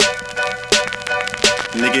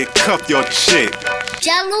Nigga, cuff your chick.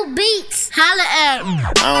 Jello Beats, holla at me.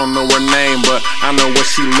 I don't know her name, but I know what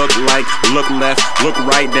she look like. Look left, look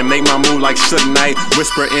right, then make my move like Suge Knight.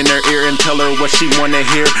 Whisper in her ear and tell her what she wanna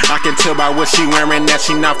hear. I can tell by what she wearing that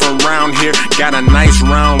she not from round here. Got a nice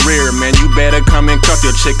round rear, man, you better come and cuff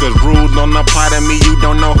your chick, cause rules don't apply to me. You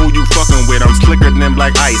don't know who you fucking with. I'm slicker than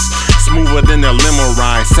black ice, smoother than a limo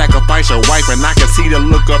ride. Sacrifice your wife and I can see the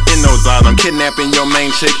look up in those eyes. I'm kidnapping your main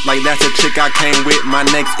chick like that's a chick I came with. My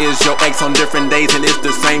next is your ex on different days and it's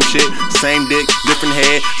the same shit. Same dick, different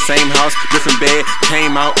head, same house, different bed.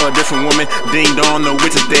 Came out a different woman, ding dong, the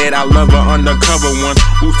witch is dead. I love her undercover one.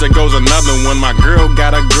 Oops, there goes another one. My girl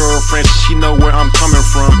got a girlfriend, she know where I'm coming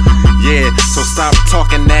from. Yeah, so stop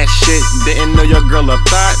talking that shit. Didn't know your girl a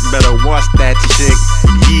thought, better watch that chick.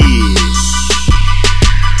 Yeah.